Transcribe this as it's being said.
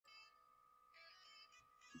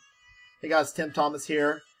Hey guys, Tim Thomas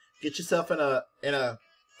here. Get yourself in a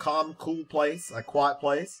calm, cool place, a quiet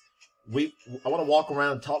place. I want to walk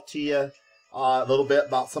around and talk to you a little bit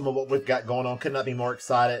about some of what we've got going on. Could not be more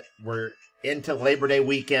excited. We're into Labor Day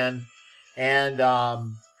weekend, and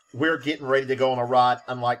we're getting ready to go on a ride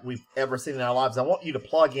unlike we've ever seen in our lives. I want you to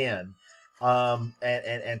plug in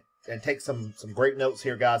and take some great notes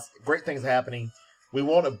here, guys. Great things happening. We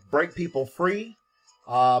want to break people free.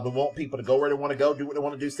 We want people to go where they want to go, do what they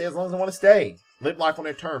want to do, stay as long as they want to stay. Live life on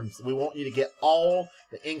their terms. We want you to get all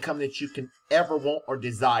the income that you can ever want or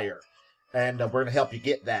desire. And we're going to help you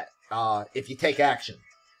get that if you take action.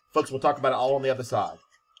 Folks, we'll talk about it all on the other side.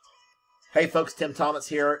 Hey, folks, Tim Thomas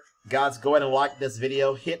here. Guys, go ahead and like this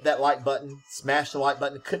video. Hit that like button. Smash the like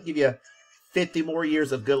button. It could give you 50 more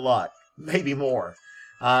years of good luck. Maybe more.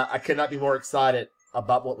 I could not be more excited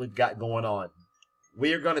about what we've got going on.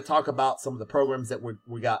 We are going to talk about some of the programs that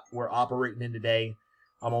we're operating in today.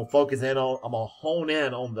 I'm going to hone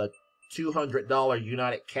in on the $200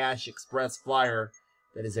 United Cash Express flyer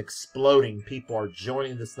that is exploding. People are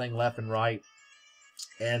joining this thing left and right.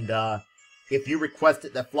 And if you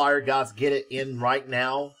requested that flyer, guys, get it in right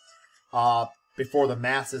now before the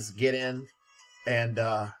masses get in. And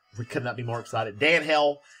we could not be more excited. Dan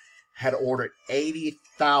Hell had ordered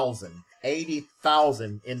 80,000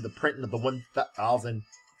 in the printing of the 1,000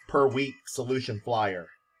 per week solution flyer.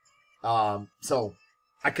 So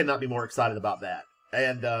I could not be more excited about that.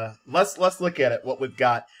 And let's look at it, what we've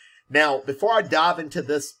got. Now, before I dive into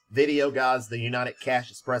this video, guys, the United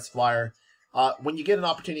Cash Express flyer, when you get an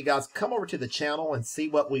opportunity, guys, come over to the channel and see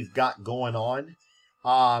what we've got going on.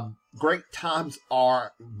 Great times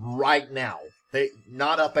are right now. They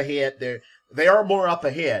not up ahead. They are more up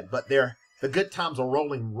ahead, but the good times are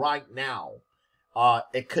rolling right now.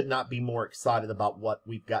 It could not be more excited about what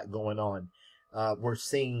we've got going on. We're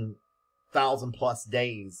seeing 1,000+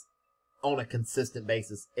 days on a consistent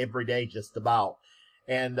basis every day, just about.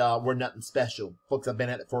 And we're nothing special. Folks, I've been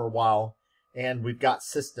at it for a while, and we've got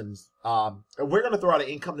systems. We're going to throw out an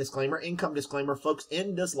income disclaimer. Income disclaimer, folks,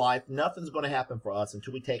 in this life, nothing's going to happen for us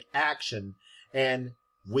until we take action, and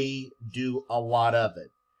we do a lot of it.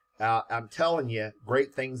 I'm telling you,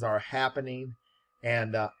 great things are happening,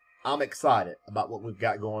 and I'm excited about what we've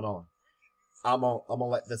got going on. I'm gonna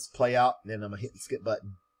let this play out, and then I'm gonna hit the skip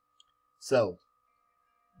button. So,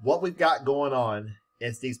 what we've got going on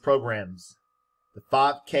is these programs. The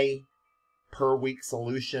 5K per week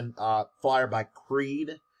solution flyer by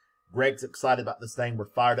Creed. Greg's excited about this thing. We're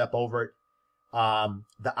fired up over it.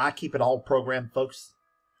 The I Keep It All program, folks.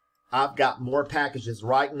 I've got more packages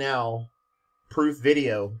right now, proof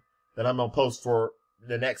video, that I'm going to post for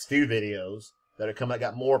the next few videos that are coming. I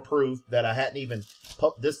got more proof that I hadn't even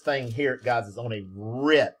put. This thing here, guys, is on a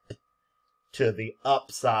rip to the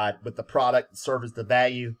upside with the product, the service, the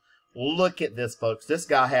value. Look at this, folks. This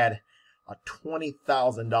guy had a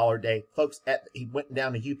 $20,000 day. Folks, he went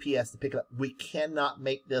down to UPS to pick it up. We cannot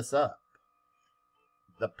make this up.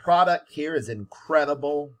 The product here is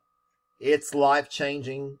incredible. It's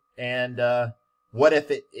life-changing. And what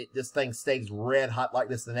if this thing stays red hot like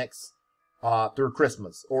this the next through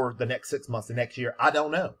Christmas or the next 6 months, the next year? I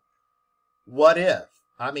don't know. What if?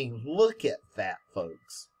 I mean, look at that,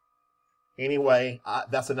 folks. Anyway,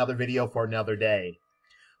 that's another video for another day.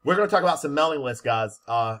 We're going to talk about some mailing lists, guys.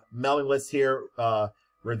 Mailing lists here,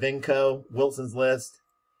 Ravenco, Wilson's List.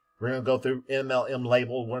 We're going to go through MLM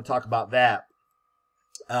Label. We're going to talk about that.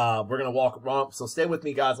 We're going to walk around. So stay with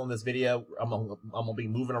me, guys, on this video. I'm going to be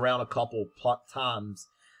moving around a couple times.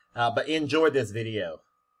 But enjoy this video.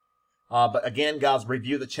 But again, guys,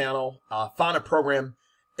 review the channel. Find a program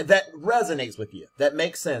that resonates with you, that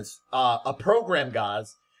makes sense. A program,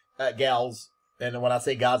 guys, gals, and when I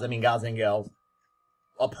say guys, I mean guys and gals.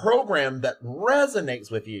 A program that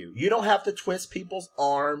resonates with you. You don't have to twist people's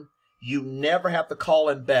arm. You never have to call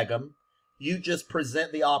and beg them. You just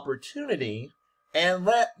present the opportunity and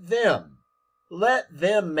let them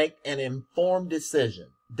make an informed decision.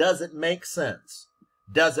 Does it make sense?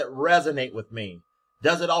 Does it resonate with me?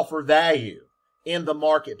 Does it offer value in the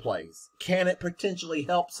marketplace? Can it potentially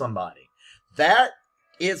help somebody? That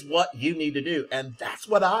is what you need to do. And that's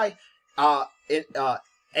what I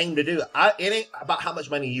aim to do. It ain't about how much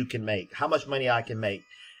money you can make, how much money I can make.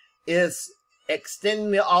 It's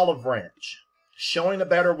extending the olive branch, showing a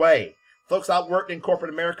better way. Folks, I've worked in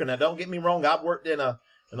corporate America. Now, don't get me wrong. I've worked in a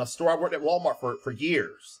store. I worked at Walmart for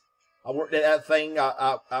years. I worked at that thing.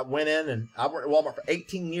 I went in and I worked at Walmart for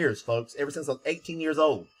 18 years, folks, ever since I was 18 years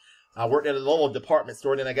old. I worked at a little department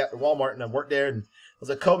store. Then I got to Walmart and I worked there and was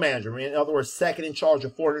a co-manager. In other words, second in charge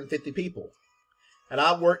of 450 people. And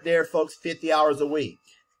I worked there, folks, 50 hours a week.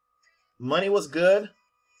 Money was good.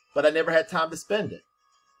 but I never had time to spend it.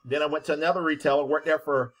 Then I went to another retailer, worked there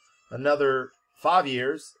for another 5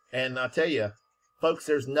 years, and I tell you, folks,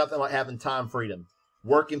 there's nothing like having time freedom,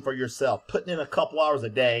 working for yourself, putting in a couple hours a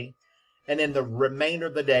day, and then the remainder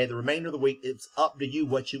of the day, the remainder of the week, it's up to you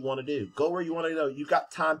what you want to do. Go where you want to go. You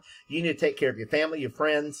got time. You need to take care of your family, your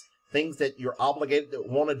friends, things that you're obligated to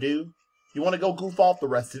want to do. You want to go goof off the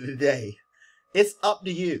rest of the day. It's up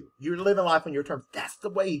to you. You're living life on your terms. That's the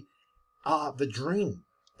way, the dream.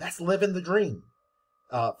 That's living the dream.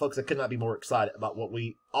 Folks, I could not be more excited about what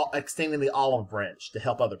extending the olive branch to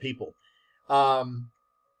help other people. That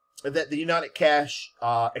the United Cash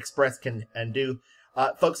Express can do.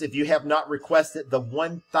 Folks, if you have not requested the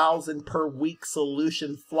 1,000 per week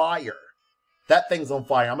solution flyer, that thing's on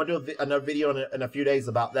fire. I'm going to do another video in a few days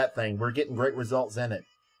about that thing. We're getting great results in it.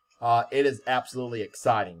 It is absolutely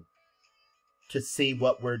exciting to see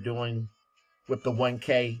what we're doing with the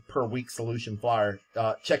 1K per week solution flyer.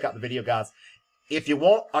 Check out the video, guys. If you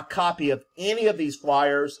want a copy of any of these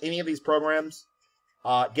flyers, any of these programs,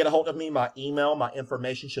 get a hold of me. My email, my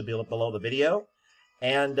information should be below the video.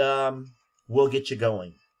 And we'll get you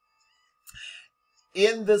going.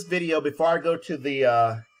 In this video, before I go to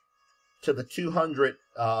the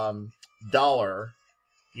 $200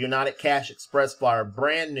 United Cash Express flyer,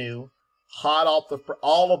 brand new, hot off the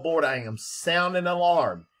all aboard, I am sounding an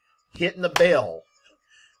alarm, hitting the bell,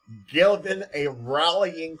 giving a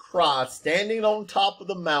rallying cry, standing on top of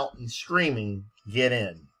the mountain, screaming, "Get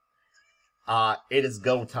in!" It is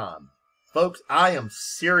go time, folks. I am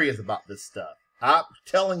serious about this stuff. I'm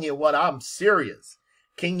telling you what, I'm serious.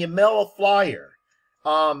 Can you mail a flyer?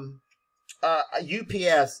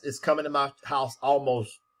 UPS is coming to my house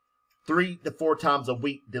almost 3 to 4 times a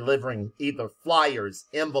week, delivering either flyers,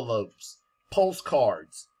 envelopes,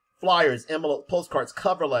 postcards, flyers, envelopes, postcards,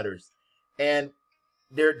 cover letters, and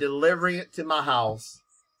they're delivering it to my house.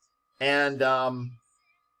 And I'm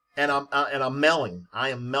mailing. I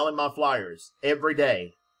am mailing my flyers every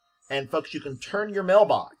day. And folks, you can turn your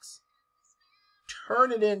mailbox,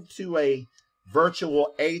 turn it into a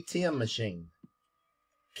virtual ATM machine.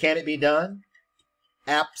 Can it be done?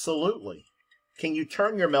 Absolutely. Can you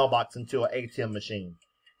turn your mailbox into an ATM machine?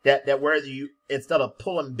 That where you, instead of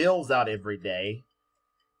pulling bills out every day,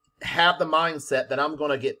 have the mindset that I'm going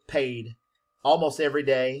to get paid almost every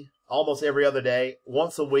day, almost every other day,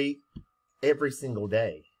 once a week, every single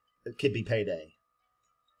day. It could be payday.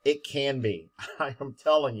 It can be. I am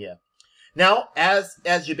telling you. Now, as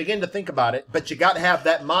you begin to think about it, but you got to have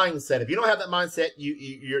that mindset. If you don't have that mindset,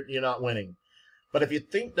 you're not winning. But if you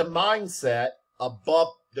think the mindset above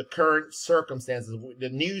the current circumstances, the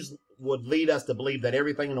news would lead us to believe that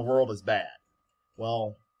everything in the world is bad.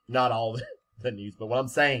 Well, not all the news, but what I'm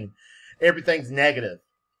saying, everything's negative.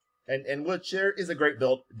 And which there is a great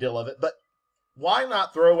deal of it. But why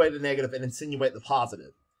not throw away the negative and insinuate the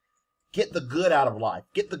positive? Get the good out of life.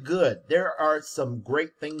 Get the good. There are some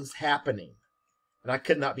great things happening. And I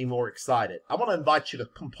could not be more excited. I want to invite you to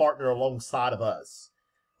come partner alongside of us.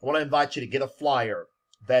 I want to invite you to get a flyer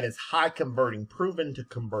that is high converting, proven to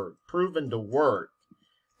convert, proven to work.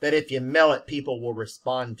 That if you mail it, people will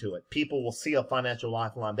respond to it. People will see a financial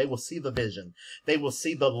lifeline. They will see the vision. They will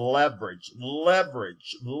see the leverage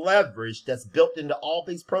that's built into all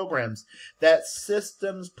these programs. That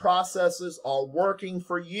systems, processes are working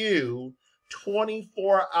for you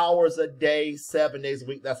 24 hours a day, 7 days a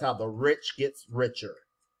week. That's how the rich gets richer.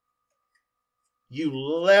 You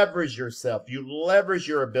leverage yourself. You leverage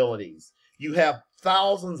your abilities. You have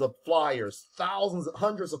thousands of flyers,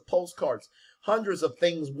 hundreds of postcards, hundreds of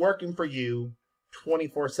things working for you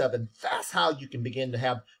 24/7. That's how you can begin to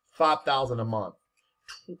have $5,000 a month,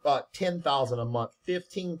 $10,000 a month,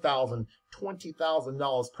 $15,000,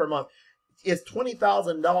 $20,000 per month. It's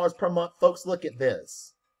 $20,000 per month. Folks, look at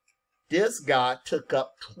this. This guy took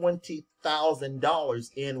up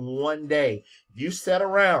 $20,000 in one day. You sit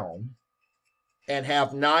around and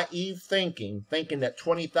have naive thinking that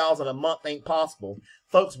 $20,000 a month ain't possible.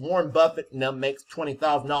 Folks, Warren Buffett now makes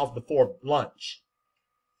 $20,000 before lunch.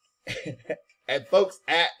 And folks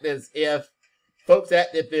act as if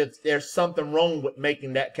there's something wrong with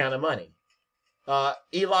making that kind of money.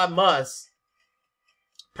 Elon Musk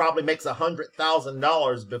probably makes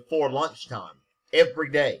 $100,000 before lunchtime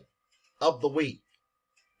every day of the week.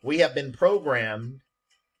 We have been programmed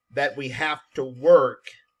that we have to work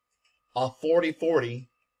a 40-40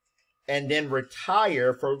 and then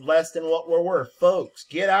retire for less than what we're worth. Folks,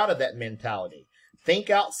 get out of that mentality. Think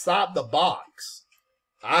outside the box.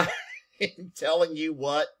 I am telling you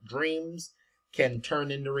what, dreams can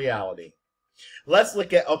turn into reality. Let's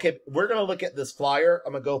look at, okay, we're going to look at this flyer.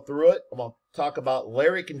 I'm going to go through it. I'm going to talk about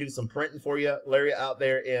Larry can do some printing for you. Larry out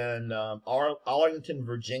there in Arlington,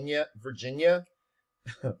 Virginia.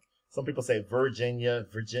 Some people say Virginia,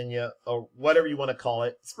 or whatever you want to call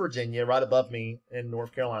it. It's Virginia, right above me in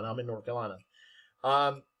North Carolina. I'm in North Carolina.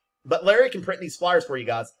 But Larry can print these flyers for you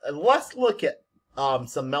guys. And let's look at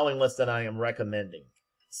some mailing lists that I am recommending.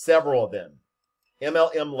 Several of them.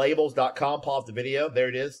 MLMlabels.com. Pause the video. There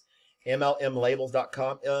it is.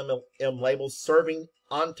 MLMlabels.com. MLM Labels, serving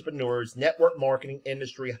entrepreneurs, network marketing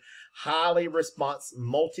industry, highly responsive,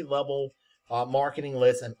 multi-level marketing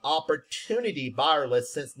list, and opportunity buyer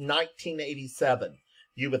list since 1987.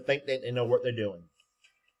 You would think they know what they're doing.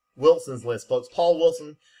 Wilson's List, folks. Paul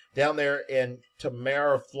Wilson down there in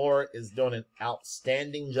Tamara, Florida, is doing an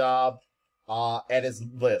outstanding job at his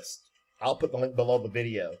list. I'll put the link below the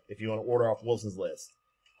video if you want to order off Wilson's List.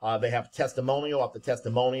 They have testimonial after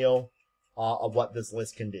testimonial of what this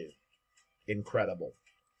list can do. Incredible.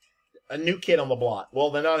 A new kid on the block.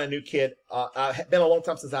 Well, they're not a new kid. It's been a long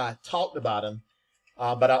time since I talked about him,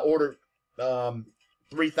 but I ordered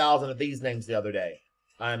 3,000 of these names the other day,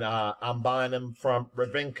 and I'm buying them from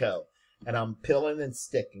Ravenco, and I'm pilling and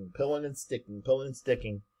sticking,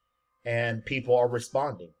 and people are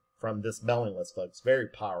responding from this mailing list, folks. Very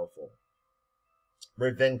powerful.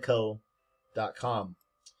 Ravenco.com.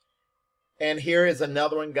 And here is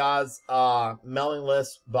another one, guys. Mailing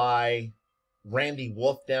list by Randy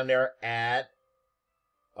Wolf down there at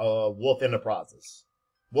Wolf Enterprises.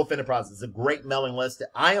 Wolf Enterprises is a great mailing list that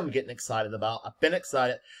I am getting excited about. I've been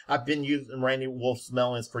excited. I've been using Randy Wolf's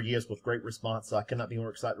mailing list for years with great response, so I cannot be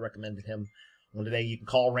more excited to recommend him. Well, today you can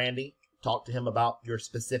call Randy, talk to him about your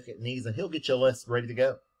specific needs, and he'll get your list ready to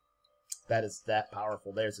go. That is that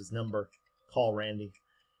powerful. There's his number. Call Randy.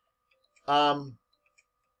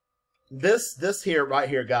 This here, right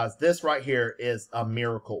here, guys, this right here is a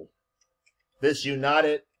miracle. This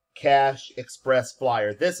United Cash Express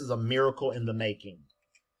flyer. This is a miracle in the making.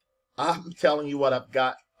 I'm telling you what I've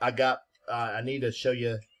got. I need to show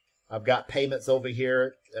you. I've got payments over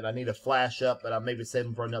here that I need to flash up, but I maybe save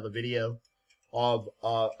them for another video.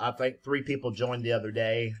 I think 3 people joined the other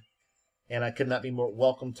day, and I could not be more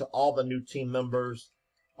welcome to all the new team members.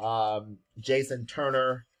 Jason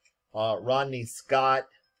Turner, Rodney Scott,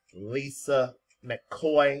 Lisa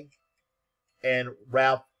McCoy, and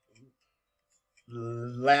Ralph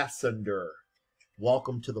Lassender.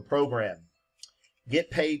 Welcome to the program.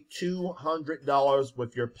 Get paid $200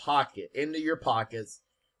 with your pocket, into your pockets,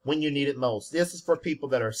 when you need it most. This is for people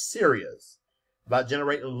that are serious about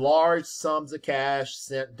generating large sums of cash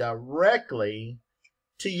sent directly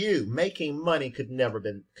to you. Making money could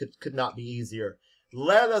not be easier.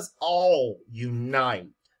 Let us all unite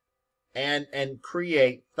and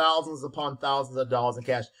create thousands upon thousands of dollars in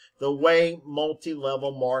cash the way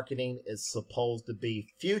multi-level marketing is supposed to be.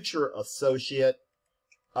 Future associate,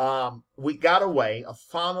 we got a way,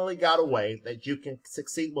 finally got a way that you can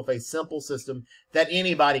succeed with a simple system that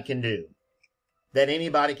anybody can do. This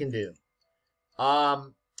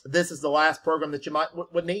is the last program that you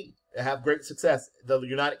would need to have great success. The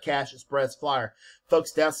United Cash Express flyer.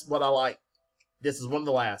 Folks, that's what I like. This is one of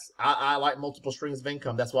the last. I like multiple streams of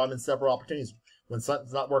income. That's why I'm in several opportunities. When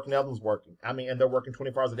something's not working, the other one's working. I mean, and they're working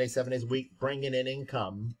 24 hours a day, 7 days a week, bringing in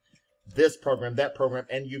income. This program, that program,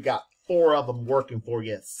 and you got 4 of them working for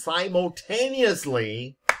you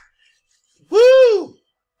simultaneously. Woo!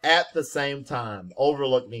 At the same time.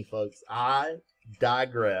 Overlook me, folks. I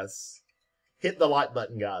digress. Hit the like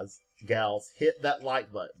button, guys, gals. Hit that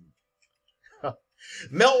like button.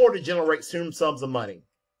 Mail order generates huge sums of money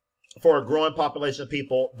for a growing population of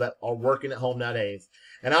people that are working at home nowadays.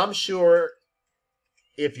 And I'm sure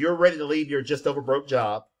if you're ready to leave your just over broke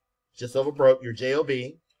job, your JOB,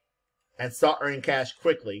 and start earning cash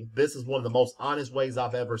quickly, this is one of the most honest ways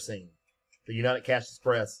I've ever seen. The United Cash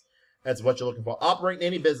Express, that's what you're looking for. Operating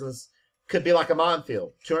any business could be like a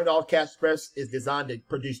minefield. $200 Cash Express is designed to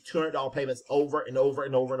produce $200 payments over and over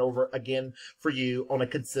and over and over again for you on a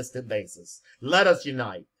consistent basis. Let us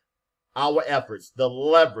unite our efforts, the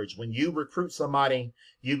leverage. When you recruit somebody,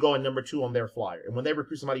 you go in number 2 on their flyer. And when they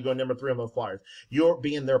recruit somebody, you go in number 3 on those flyers. You'll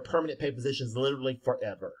be in their permanent pay positions literally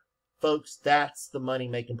forever. Folks, that's the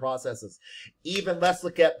money-making processes. Even let's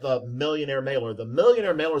look at the Millionaire Mailer. The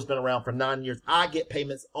Millionaire Mailer has been around for 9 years. I get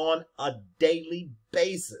payments on a daily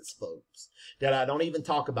basis, folks, that I don't even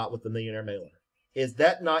talk about with the Millionaire Mailer. Is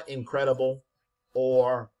that not incredible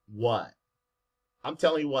or what? I'm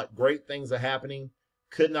telling you what, great things are happening.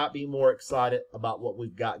 Could not be more excited about what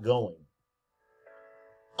we've got going.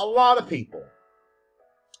 A lot of people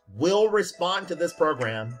will respond to this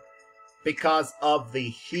program because of the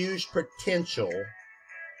huge potential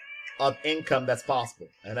of income that's possible.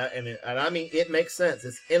 And I mean, it makes sense.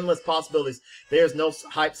 It's endless possibilities. There's no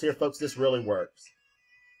hypes here, folks. This really works.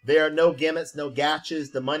 There are no gimmicks, no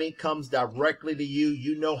gotchas. The money comes directly to you.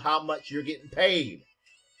 You know how much you're getting paid.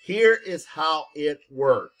 Here is how it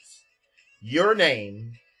works. Your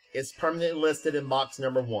name is permanently listed in box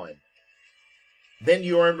number 1. Then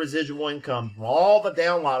you earn residual income from all the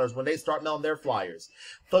downloaders when they start mailing their flyers.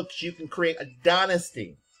 Folks, you can create a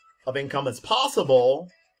dynasty of income. It's possible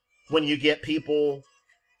when you get people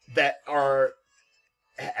that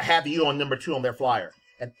have you on number 2 on their flyer.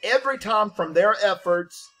 And every time from their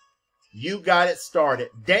efforts, you got it started.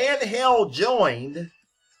 Dan Hale joined,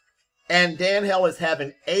 and Dan Hale is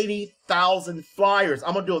having 80,000 flyers.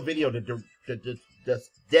 I'm going to do a video to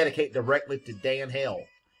dedicate directly to Dan Hale.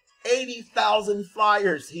 80,000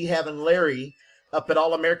 flyers he having Larry up at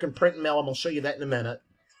All American Print and Mail. I'm going to show you that in a minute.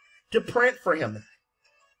 To print for him.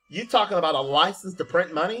 You talking about a license to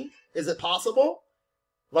print money? Is it possible?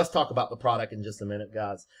 Let's talk about the product in just a minute,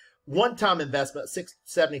 guys. One-time investment,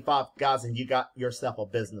 $675, guys, and you got yourself a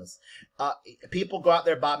business. People go out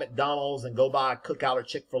there, buy McDonald's and go buy a Cookout or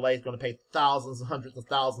Chick-fil-A. Is going to pay thousands and hundreds of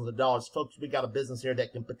thousands of dollars. Folks, we got a business here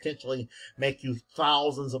that can potentially make you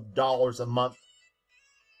thousands of dollars a month.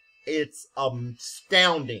 It's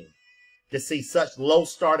astounding to see such low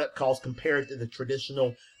startup costs compared to the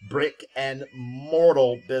traditional brick and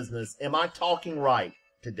mortar business. Am I talking right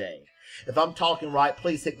today? If I'm talking right,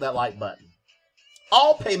 please hit that like button.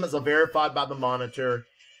 All payments are verified by the monitor,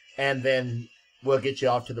 and then we'll get you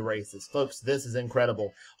off to the races. Folks, this is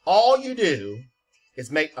incredible. All you do is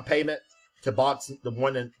make a payment to box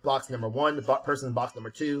number 1, the person in box number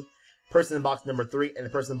 2, person in box number 3, and the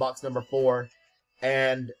person in box number 4,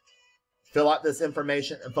 and fill out this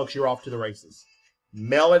information, and folks, you're off to the races.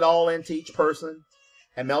 Mail it all into each person,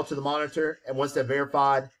 and mail to the monitor, and once they're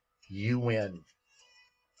verified, you win.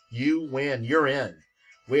 You win. You're in.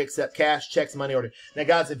 We accept cash, checks, money order. Now,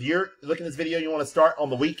 guys, if you're looking at this video, you want to start on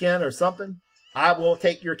the weekend or something, I will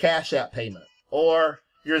take your Cash App payment or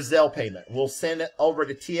your Zelle payment. We'll send it over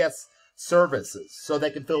to TS Services so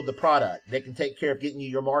they can fill the product. They can take care of getting you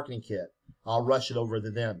your marketing kit. I'll rush it over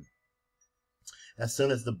to them. As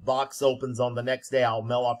soon as the box opens on the next day, I'll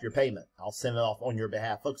mail off your payment. I'll send it off on your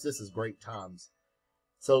behalf. Folks, this is great times.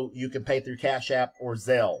 So you can pay through Cash App or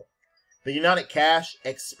Zelle. The United Cash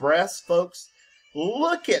Express, folks,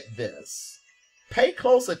 look at this. Pay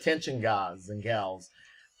close attention, guys and gals.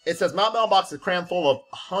 It says, my mailbox is crammed full of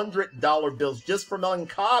 $100 bills just for mailing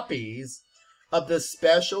copies of this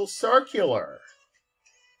special circular.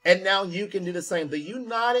 And now you can do the same. The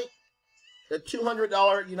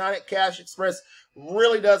 $200 United Cash Express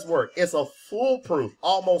really does work. It's a foolproof,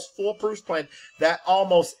 almost foolproof plan that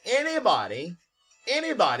almost anybody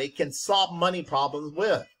can solve money problems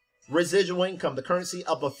with. Residual income, the currency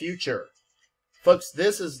of the future. Folks,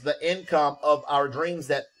 this is the income of our dreams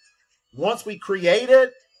that once we create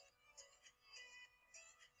it,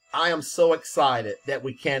 I am so excited that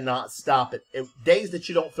we cannot stop it. Days that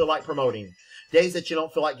you don't feel like promoting, days that you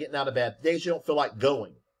don't feel like getting out of bed, days you don't feel like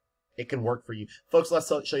going, it can work for you. Folks,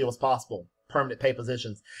 let's show you what's possible. Permanent pay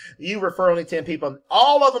positions. You refer only 10 people.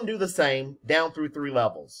 All of them do the same, down through 3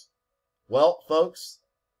 levels. Well, folks,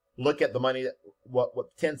 look at the money.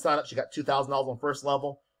 What 10 signups, you got $2,000 on first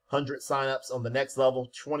level. 100 signups on the next level,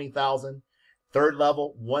 20,000. Third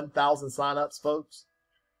level, 1,000 signups, folks.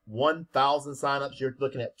 1,000 signups, you're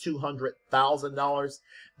looking at $200,000.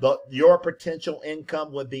 But your potential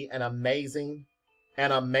income would be an amazing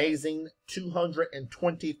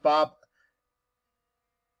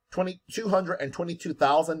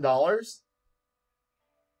 $222,000.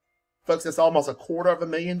 Folks, that's almost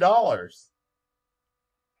 $250,000.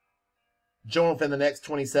 Join within the next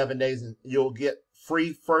 27 days and you'll get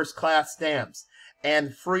free first-class stamps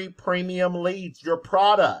and free premium leads. Your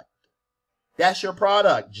product. That's your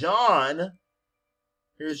product. John,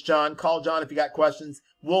 here's John. Call John if you got questions.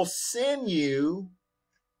 We'll send you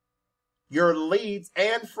your leads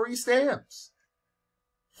and free stamps.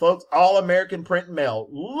 Folks, All American Print and Mail.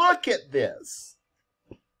 Look at this.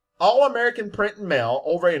 All American Print and Mail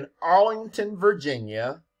over in Arlington,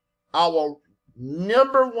 Virginia. Our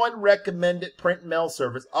 #1 recommended print and mail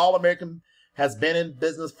service. All American has been in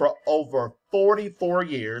business for over 44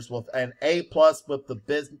 years with an A+ with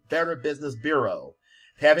the Better Business Bureau.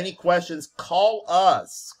 If you have any questions, call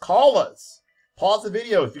us. Call us. Pause the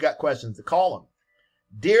video if you got questions. Call them.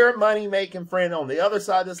 Dear money making friend, on the other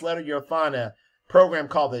side of this letter, you'll find a program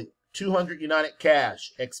called the 200 United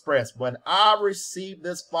Cash Express. When I received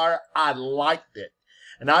this flyer, I liked it.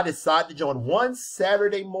 And I decided to join one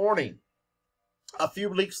Saturday morning. A few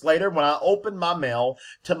weeks later, when I opened my mail,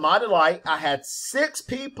 to my delight, I had 6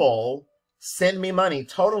 people send me money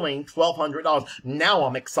totaling $1,200. Now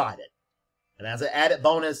I'm excited. And as an added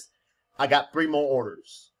bonus, I got 3 more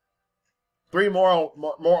orders. 3 more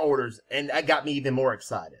orders, and that got me even more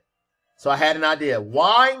excited. So I had an idea.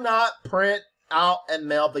 Why not print out and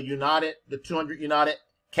mail the 200 United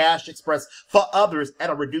Cash Express for others at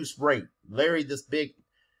a reduced rate? Larry, this big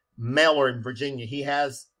mailer in Virginia, he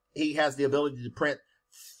has the ability to print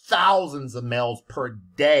thousands of mails per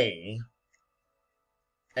day.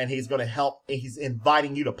 And he's going to help. He's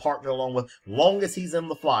inviting you to partner along with, long as he's in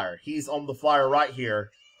the flyer. He's on the flyer right here.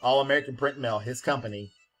 All American Print Mail, his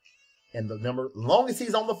company. And the number, long as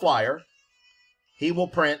he's on the flyer, he will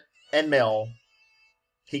print and mail.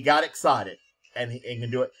 He got excited. And he can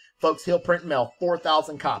do it. Folks, he'll print and mail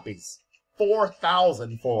 4,000 copies.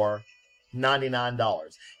 4,000 for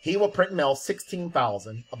 $99. He will print and mail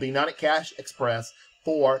 16,000 of the United Cash Express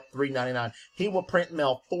for $3.99. He will print and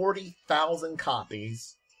mail 40,000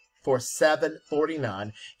 copies for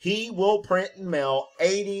 $7.49. He will print and mail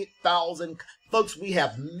 80,000. Folks, we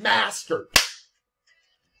have mastered,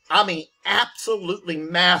 I mean, absolutely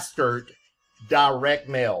mastered direct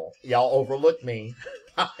mail. Y'all overlook me.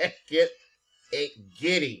 I get it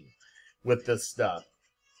giddy with this stuff.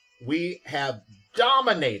 We have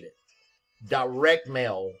dominated direct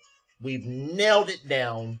mail. We've nailed it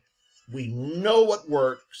down. We know what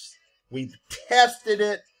works. We've tested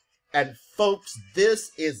it. And folks,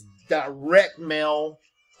 this is direct mail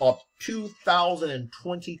of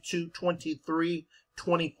 2022, 23,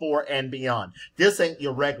 24, and beyond. This ain't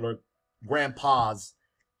your regular grandpa's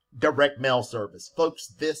direct mail service. Folks,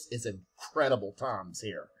 this is incredible times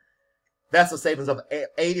here. That's a savings of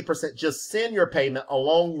 80%. Just send your payment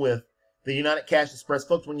along with the United Cash Express.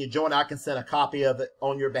 Folks, when you join, I can send a copy of it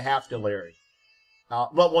on your behalf to Larry.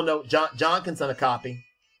 Well, no, John can send a copy,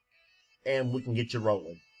 and we can get you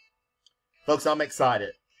rolling. Folks, I'm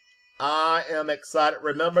excited. I am excited.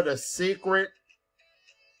 Remember, the secret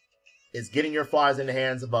is getting your flyers in the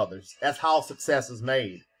hands of others. That's how success is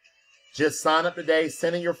made. Just sign up today,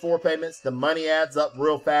 send in your 4 payments. The money adds up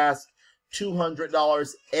real fast.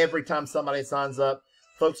 $200 every time somebody signs up.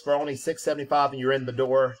 Folks, for only $6.75 and you're in the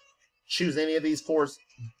door. Choose any of these 4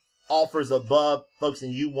 offers above, folks,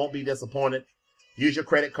 and you won't be disappointed. Use your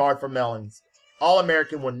credit card for mailings.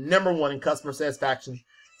 All-American were #1 in customer satisfaction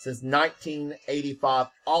since 1985.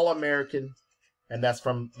 All-American, and that's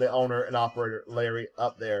from the owner and operator, Larry,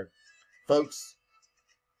 up there. Folks,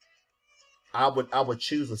 I would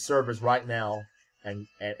choose a service right now and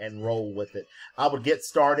roll with it. I would get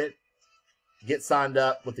started, get signed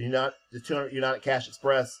up with the 200 United Cash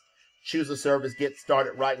Express. Choose a service, get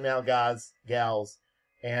started right now, guys, gals,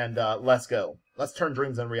 and let's go. Let's turn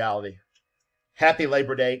dreams into reality. Happy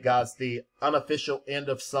Labor Day, guys. The unofficial end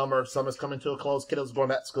of summer. Summer's coming to a close. Kiddos going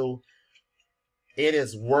back to school. It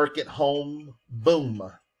is work at home. Boom.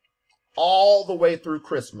 All the way through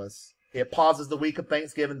Christmas. It pauses the week of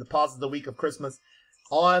Thanksgiving. It pauses the week of Christmas.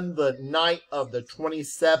 On the night of the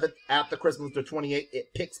 27th, after Christmas, the 28th,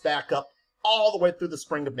 it picks back up all the way through the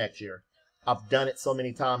spring of next year. I've done it so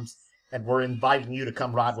many times, and we're inviting you to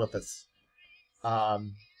come ride with us.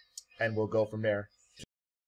 And we'll go from there.